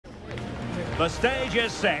The stage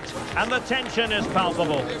is set and the tension is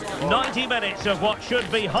palpable. 90 minutes of what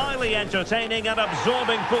should be highly entertaining and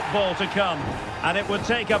absorbing football to come. And it would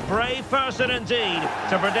take a brave person indeed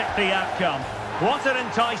to predict the outcome. What an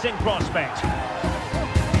enticing prospect.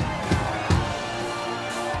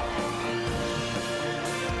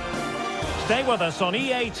 Stay with us on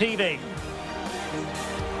EA TV.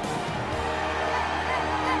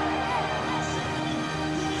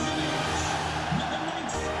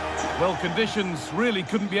 Well, conditions really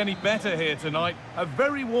couldn't be any better here tonight. A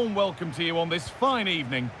very warm welcome to you on this fine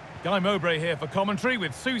evening. Guy Mowbray here for commentary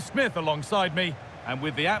with Sue Smith alongside me. And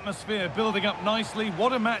with the atmosphere building up nicely,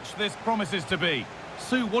 what a match this promises to be.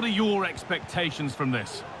 Sue, what are your expectations from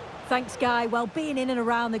this? Thanks, Guy. Well, being in and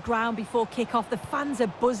around the ground before kick-off, the fans are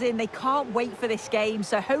buzzing. They can't wait for this game,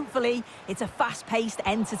 so hopefully it's a fast-paced,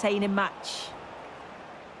 entertaining match.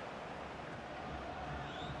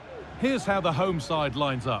 Here's how the home side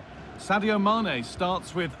lines up. Sadio Mane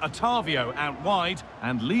starts with Otavio out wide,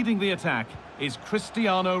 and leading the attack is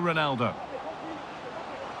Cristiano Ronaldo.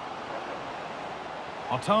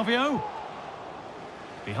 Otavio.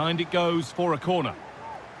 Behind it goes for a corner.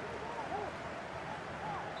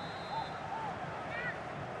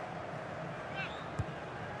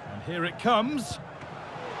 And here it comes.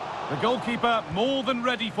 The goalkeeper more than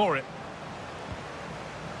ready for it.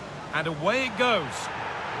 And away it goes.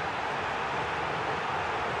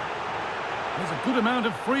 There's a good amount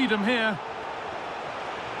of freedom here.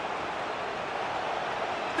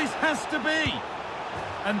 This has to be.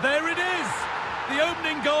 And there it is. The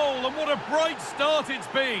opening goal, and what a bright start it's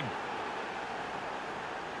been.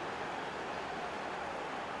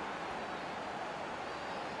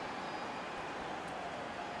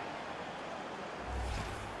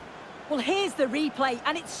 Well, here's the replay,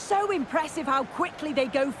 and it's so impressive how quickly they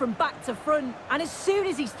go from back to front. And as soon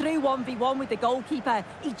as he's through 1v1 with the goalkeeper,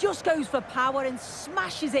 he just goes for power and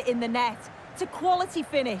smashes it in the net. It's a quality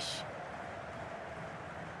finish.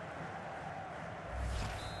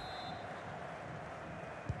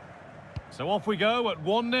 So off we go at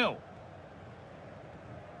 1-0.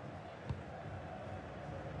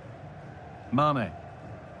 Mane.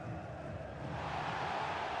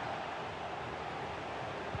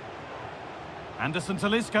 Anderson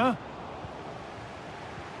Talisca.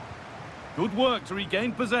 Good work to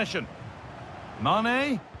regain possession.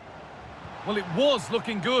 Mane. Well, it was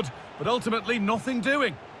looking good, but ultimately nothing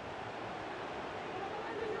doing.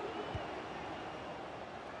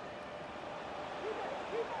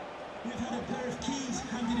 We've had a pair of keys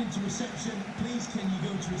handed into reception. Please, can you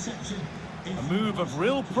go to reception? A move of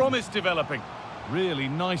real promise developing. Really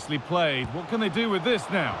nicely played. What can they do with this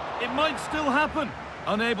now? It might still happen.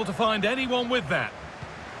 Unable to find anyone with that.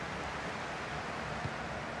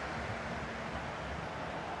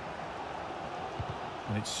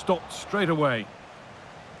 And it's stopped straight away.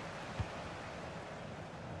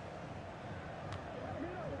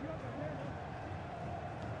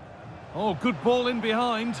 Oh, good ball in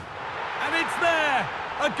behind. And it's there!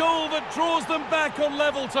 A goal that draws them back on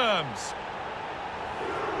level terms.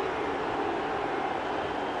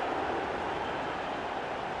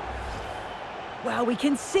 Well, we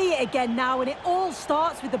can see it again now, and it all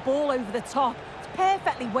starts with the ball over the top. It's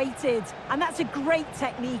perfectly weighted, and that's a great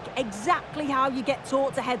technique, exactly how you get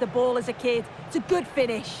taught to head the ball as a kid. It's a good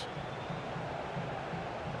finish.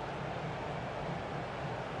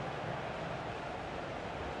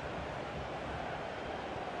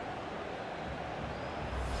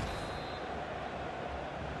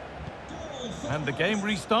 And the game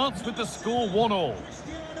restarts with the score 1-1.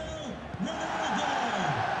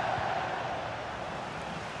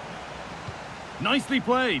 Nicely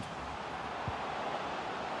played.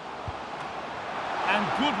 And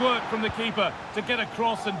good work from the keeper to get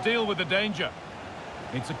across and deal with the danger.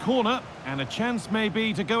 It's a corner, and a chance may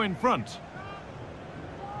be to go in front.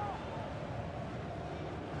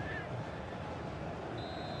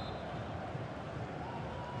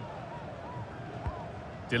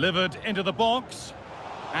 Delivered into the box,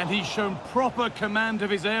 and he's shown proper command of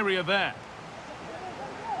his area there.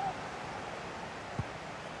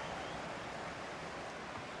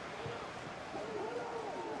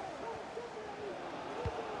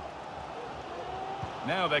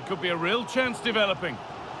 Now there could be a real chance developing.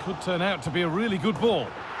 Could turn out to be a really good ball.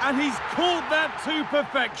 And he's caught that to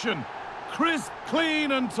perfection. Crisp,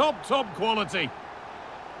 clean and top quality.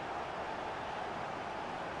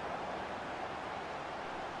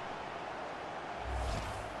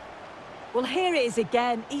 Well, here it is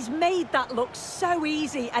again. He's made that look so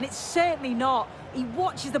easy, and it's certainly not. He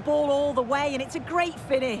watches the ball all the way, and it's a great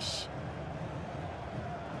finish.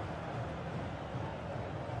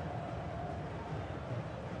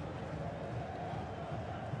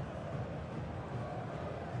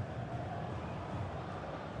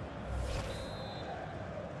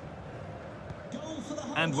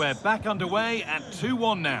 And we're back underway at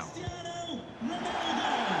 2-1 now.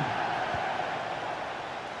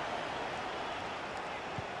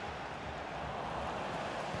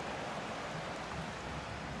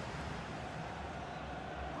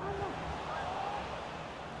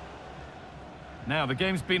 Now the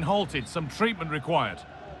game's been halted, some treatment required.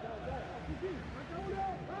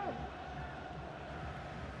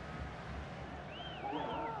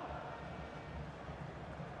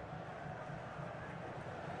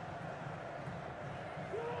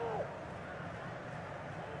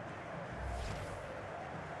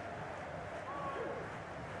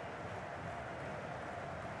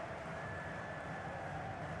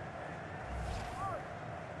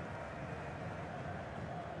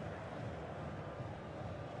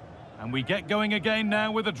 And we get going again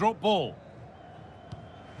now with a drop ball.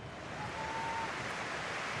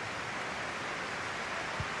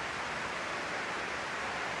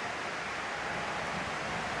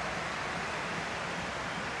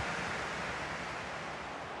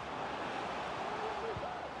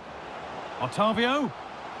 Otavio.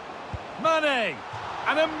 Mane!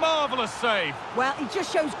 And a marvellous save. Well, he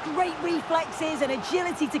just shows great reflexes and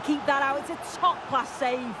agility to keep that out. It's a top-class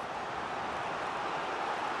save.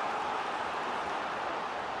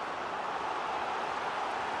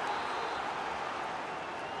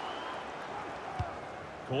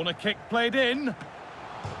 Corner kick played in.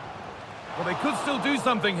 Well, they could still do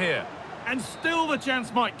something here. And still the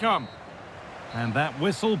chance might come. And that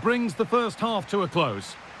whistle brings the first half to a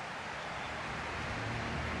close.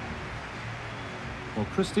 Well,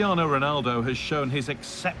 Cristiano Ronaldo has shown his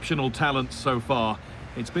exceptional talent so far.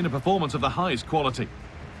 It's been a performance of the highest quality.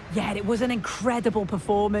 Yeah, it was an incredible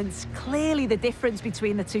performance. Clearly the difference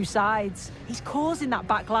between the two sides. He's causing that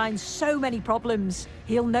back line so many problems.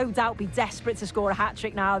 He'll no doubt be desperate to score a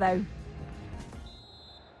hat-trick now, though.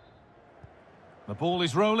 The ball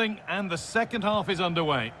is rolling and the second half is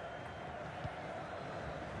underway.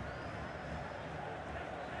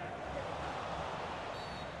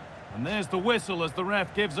 And there's the whistle as the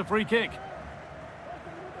ref gives a free kick.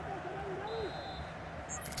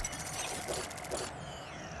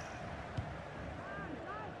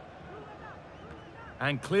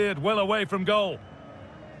 And cleared well away from goal.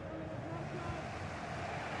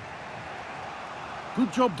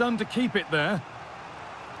 Good job done to keep it there.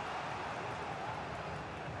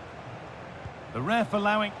 The ref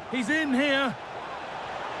allowing... He's in here!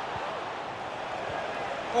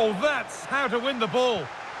 Oh, that's how to win the ball.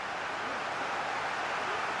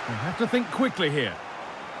 They have to think quickly here.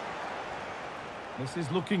 This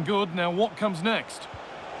is looking good. Now what comes next?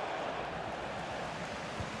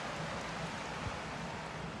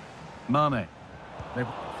 Mane. They've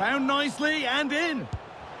found nicely and in.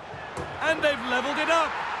 And they've levelled it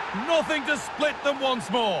up. Nothing to split them once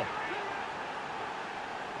more.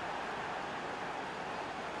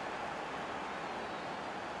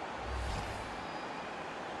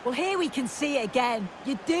 Well, here we can see it again.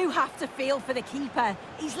 You do have to feel for the keeper.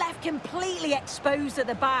 He's left completely exposed at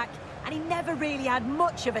the back, and he never really had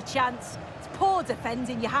much of a chance. It's poor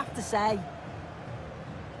defending, you have to say.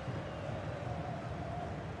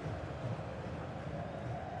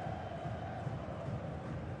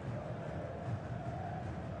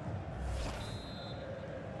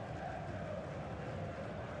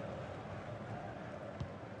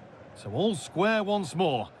 So all square once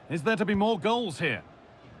more. Is there to be more goals here?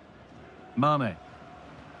 Mane.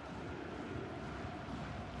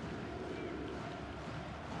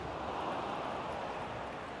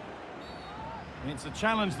 It's a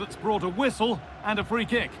challenge that's brought a whistle and a free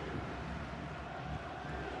kick.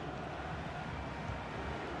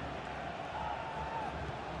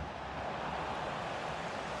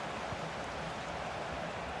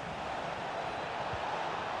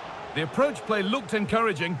 The approach play looked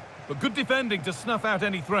encouraging, but good defending to snuff out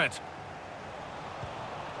any threat.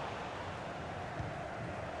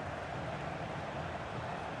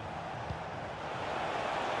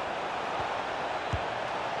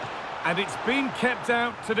 And it's been kept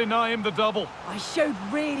out to deny him the double. He showed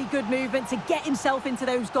really good movement to get himself into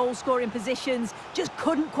those goal-scoring positions. Just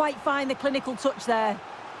couldn't quite find the clinical touch there.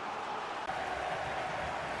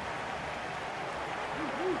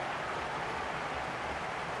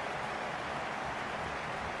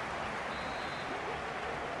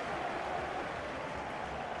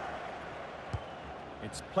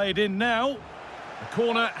 It's played in now. The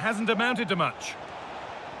corner hasn't amounted to much.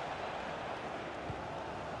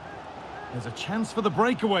 There's a chance for the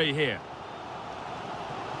breakaway here.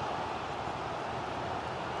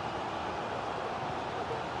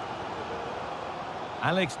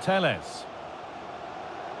 Alex Telles.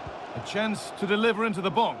 A chance to deliver into the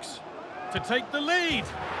box. to take the lead.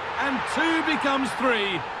 And 2 becomes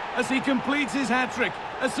 3 as he completes his hat-trick.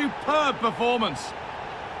 A superb performance.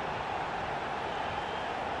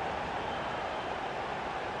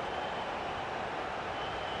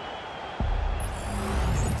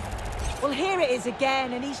 Well, here it is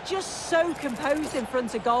again, and he's just so composed in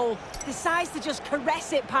front of goal. Decides to just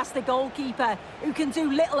caress it past the goalkeeper, who can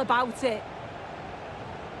do little about it.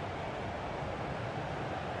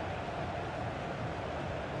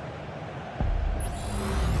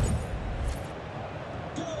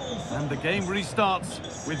 And the game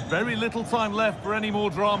restarts with very little time left for any more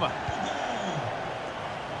drama.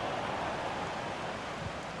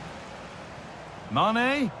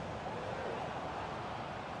 Mane.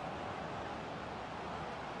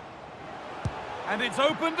 And it's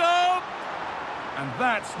opened up! And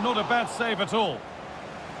that's not a bad save at all.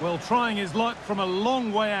 Well, trying his luck from a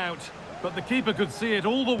long way out, but the keeper could see it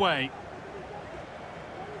all the way.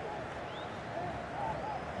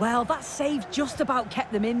 Well, that save just about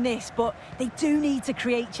kept them in this, but they do need to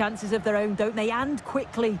create chances of their own, don't they? And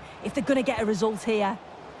quickly, if they're going to get a result here.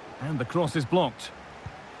 And the cross is blocked.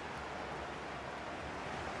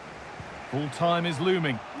 Full time is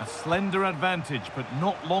looming. A slender advantage, but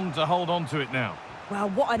not long to hold on to it now. Well,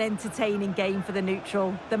 what an entertaining game for the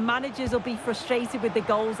neutral. The managers will be frustrated with the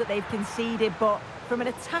goals that they've conceded, but from an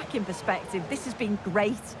attacking perspective, this has been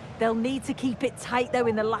great. They'll need to keep it tight, though,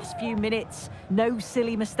 in the last few minutes. No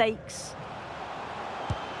silly mistakes.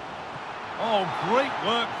 Oh, great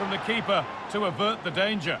work from the keeper to avert the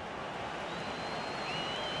danger.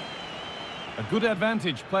 A good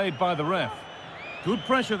advantage played by the ref. Good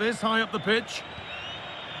pressure this high up the pitch.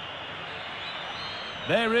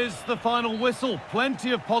 There is the final whistle.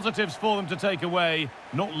 Plenty of positives for them to take away,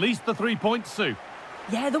 not least the 3 points, Sue.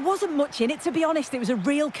 Yeah, there wasn't much in it, to be honest. It was a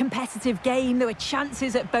real competitive game. There were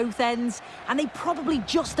chances at both ends, and they probably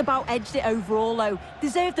just about edged it overall, though.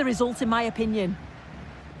 Deserved the result, in my opinion.